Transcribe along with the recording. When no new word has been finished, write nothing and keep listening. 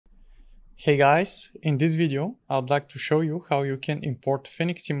Hey guys, in this video I'd like to show you how you can import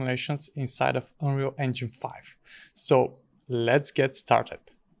Phoenix simulations inside of Unreal Engine 5. So let's get started.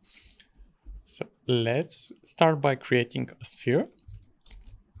 So let's start by creating a sphere,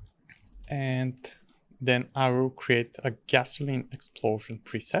 and then I will create a gasoline explosion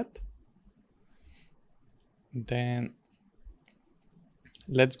preset. Then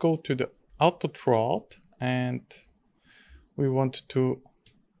let's go to the output route, and we want to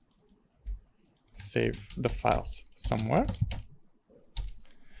save the files somewhere.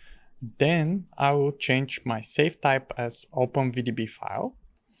 Then I will change my save type as OpenVDB file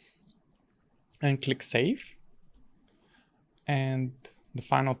and click save. And the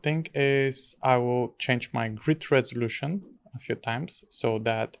final thing is I will change my grid resolution a few times so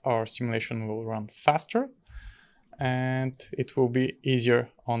that our simulation will run faster and it will be easier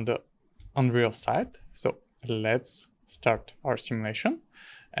on the Unreal side. So let's start our simulation.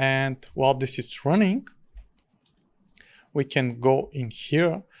 And while this is running, we can go in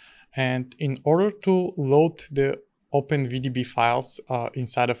here, and in order to load the OpenVDB files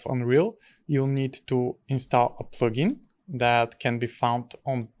inside of Unreal, you'll need to install a plugin that can be found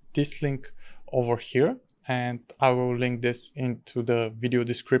on this link over here, and I will link this into the video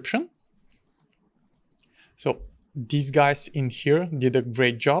description. So these guys in here did a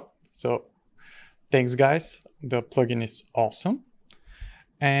great job, so thanks guys, the plugin is awesome.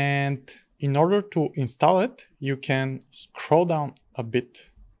 And in order to install it, you can scroll down a bit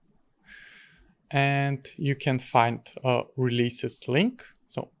and you can find a releases link.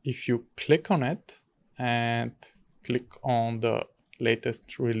 So if you click on it and click on the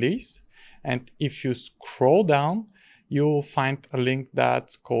latest release, and if you scroll down, you'll find a link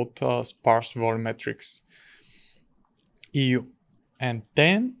that's called Sparse Volumetrics EU. And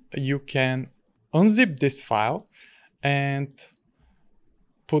then you can unzip this file and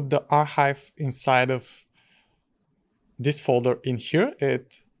put the archive inside of this folder in here.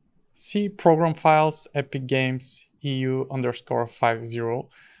 It C program files, Epic Games, EU_50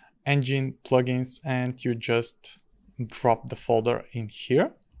 engine plugins, and you just drop the folder in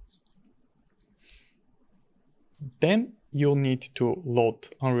here. Then you'll need to load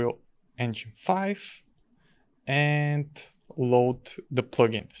Unreal Engine 5 and load the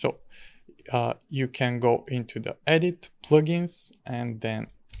plugin. So you can go into the edit plugins and then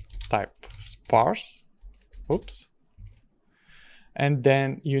type sparse, and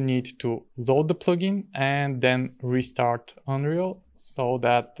then you need to load the plugin and then restart Unreal so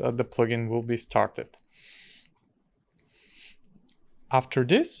that the plugin will be started. After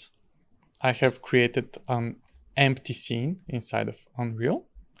this, I have created an empty scene inside of Unreal,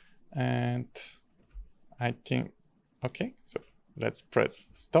 and I think, okay, so let's press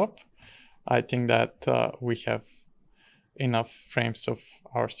stop. I think that we have enough frames of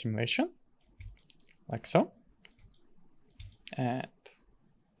our simulation, like so, and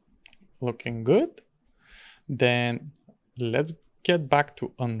looking good. Then let's get back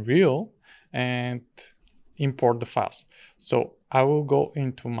to Unreal and import the files. So I will go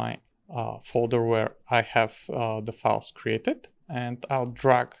into my folder where I have the files created, and I'll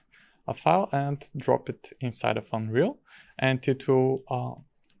drag a file and drop it inside of Unreal, and it will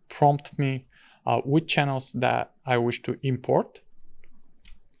prompt me which channels that I wish to import.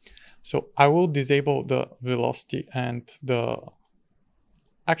 So I will disable the velocity and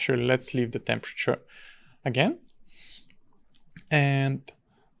actually let's leave the temperature again. And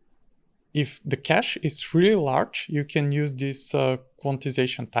if the cache is really large, you can use this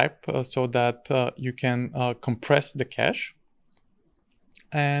quantization type so that you can compress the cache,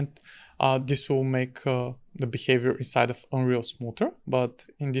 and this will make the behavior inside of Unreal smoother. But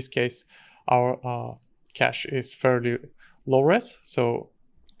in this case, our cache is fairly low res, so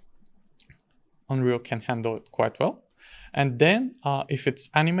Unreal can handle it quite well. And then if it's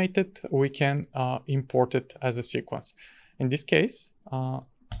animated, we can import it as a sequence. In this case,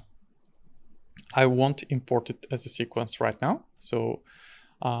 I won't import it as a sequence right now. So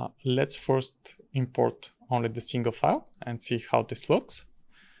let's first import only the single file and see how this looks.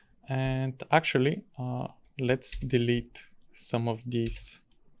 And actually, let's delete some of these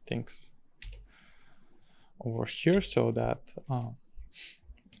things over here so that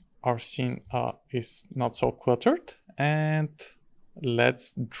our scene is not so cluttered. And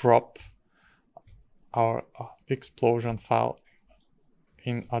let's drop our explosion file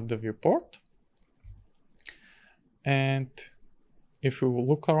in at the viewport. And if we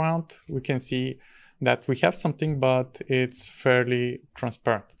look around, we can see that we have something, but it's fairly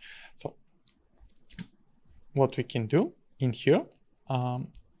transparent. So what we can do in here,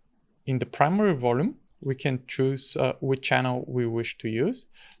 in the primary volume, we can choose which channel we wish to use.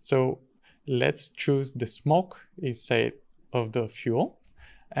 So let's choose the smoke inside of the fuel.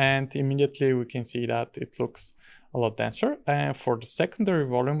 And immediately we can see that it looks a lot denser. And for the secondary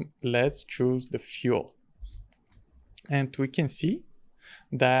volume, let's choose the fuel. And we can see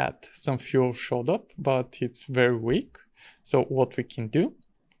that some fuel showed up, but it's very weak. So what we can do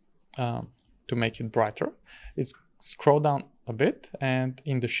to make it brighter is scroll down a bit, and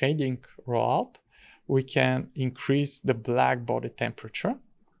in the shading rollout, we can increase the black body temperature.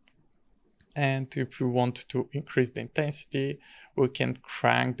 And if we want to increase the intensity, we can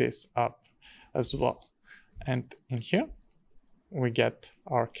crank this up as well. And in here, we get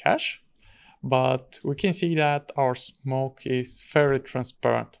our cache, but we can see that our smoke is very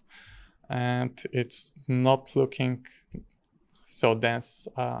transparent and it's not looking so dense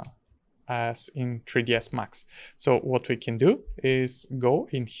as in 3ds Max. So what we can do is go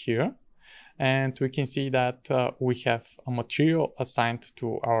in here, and we can see that we have a material assigned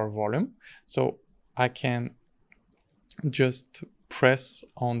to our volume. So I can just press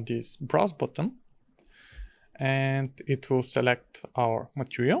on this browse button and it will select our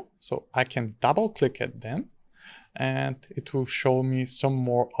material. So I can double click at them and it will show me some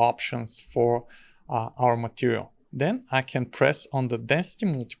more options for our material. Then I can press on the density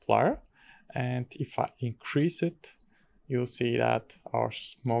multiplier, and if I increase it, you'll see that our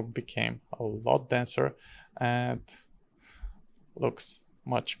smoke became a lot denser and looks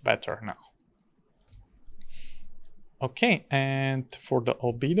much better now. Okay, and for the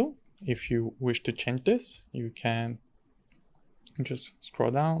albedo, if you wish to change this, you can just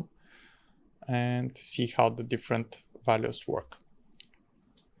scroll down and see how the different values work.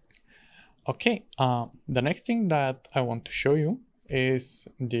 Okay, the next thing that I want to show you is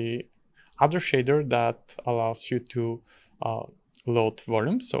the other shader that allows you to load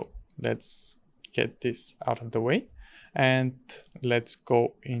volume. So let's get this out of the way and let's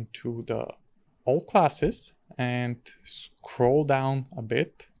go into the all classes and scroll down a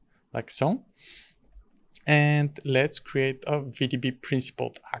bit like so. And let's create a VDB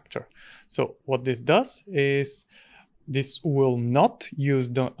Principled actor. So what this does is this will not use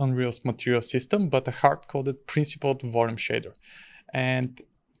the Unreal's material system, but a hard-coded Principled volume shader. And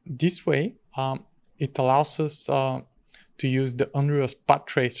this way, it allows us to use the Unreal's path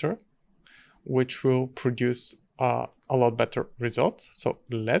tracer, which will produce a lot better results. So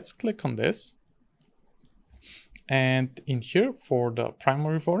let's click on this. And in here for the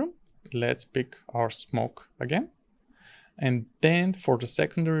primary volume, let's pick our smoke again. And then for the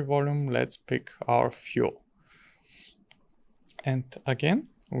secondary volume, let's pick our fuel. And again,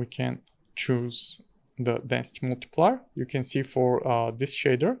 we can choose the density multiplier. You can see for this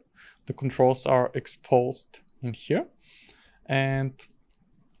shader, the controls are exposed in here. And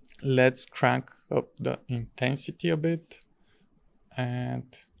let's crank up the intensity a bit and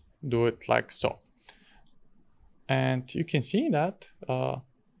do it like so. And you can see that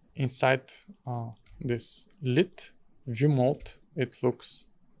inside this lit view mode, it looks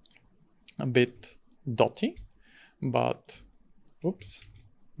a bit dotty, but oops,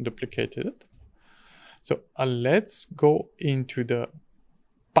 duplicated it. So let's go into the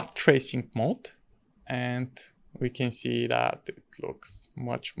path tracing mode and we can see that it looks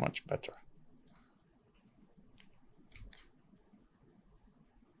much, much better.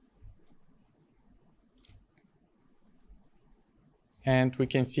 And we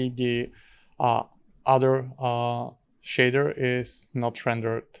can see the other shader is not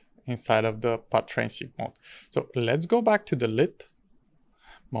rendered inside of the path tracing mode. So let's go back to the lit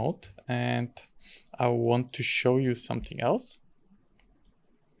mode and I want to show you something else.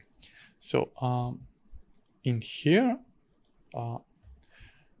 So in here,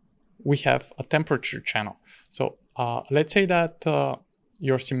 we have a temperature channel. So let's say that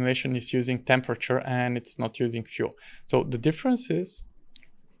your simulation is using temperature and it's not using fuel. So the difference is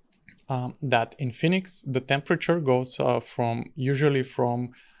that in Phoenix, the temperature goes usually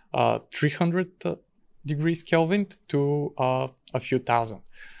from 300 degrees Kelvin to a few thousand.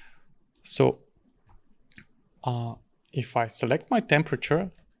 So if I select my temperature,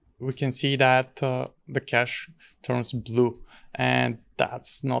 we can see that the cache turns blue, and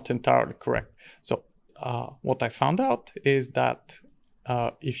that's not entirely correct. So what I found out is that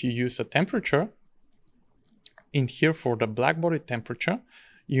if you use a temperature, in here for the black body temperature,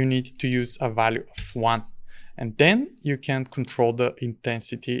 you need to use a value of 1. And then you can control the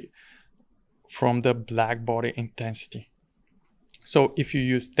intensity from the black body intensity. So if you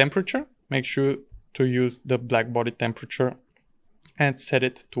use temperature, make sure to use the black body temperature and set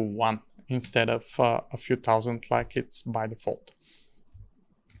it to 1 instead of a few thousand like it's by default.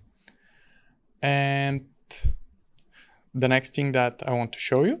 And the next thing that I want to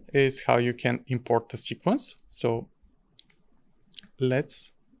show you is how you can import the sequence. So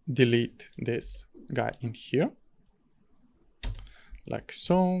let's delete this guy in here, like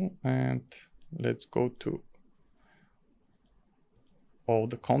so, and let's go to all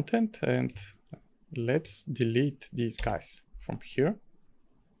the content and let's delete these guys from here.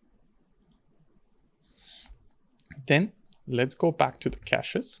 Then let's go back to the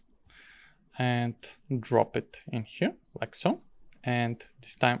caches and drop it in here like so. And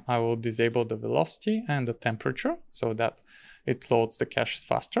this time I will disable the velocity and the temperature so that it loads the caches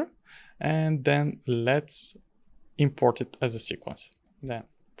faster. And then let's import it as a sequence. Then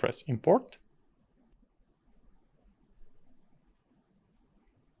press import.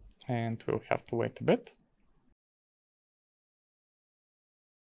 And we'll have to wait a bit.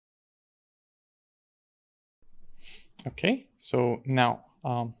 Okay, so now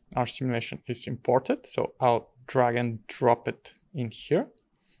our simulation is imported. So I'll drag and drop it in here.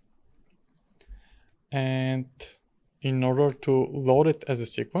 And in order to load it as a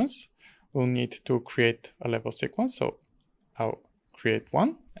sequence, we'll need to create a level sequence. So I'll create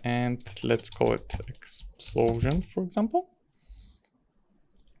one and let's call it explosion, for example.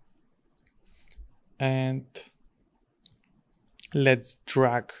 And let's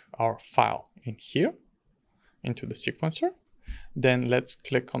drag our file in here into the sequencer. Then let's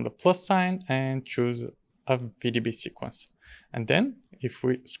click on the plus sign and choose a VDB sequence. And then if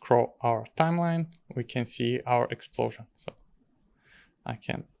we scroll our timeline, we can see our explosion. So I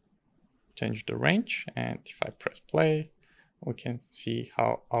can change the range, and if I press play, we can see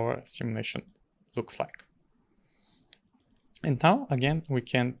how our simulation looks like. And now again, we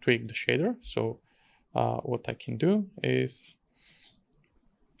can tweak the shader. So what I can do is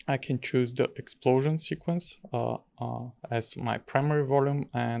I can choose the explosion sequence as my primary volume,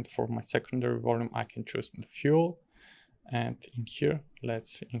 and for my secondary volume I can choose the fuel. And in here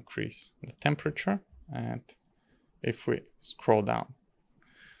let's increase the temperature, and if we scroll down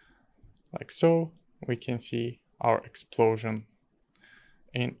like so, we can see our explosion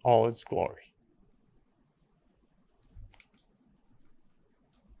in all its glory.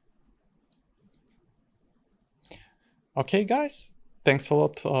 Okay guys, thanks a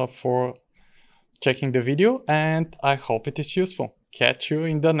lot for checking the video, and I hope it is useful. Catch you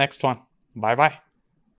in the next one. Bye bye.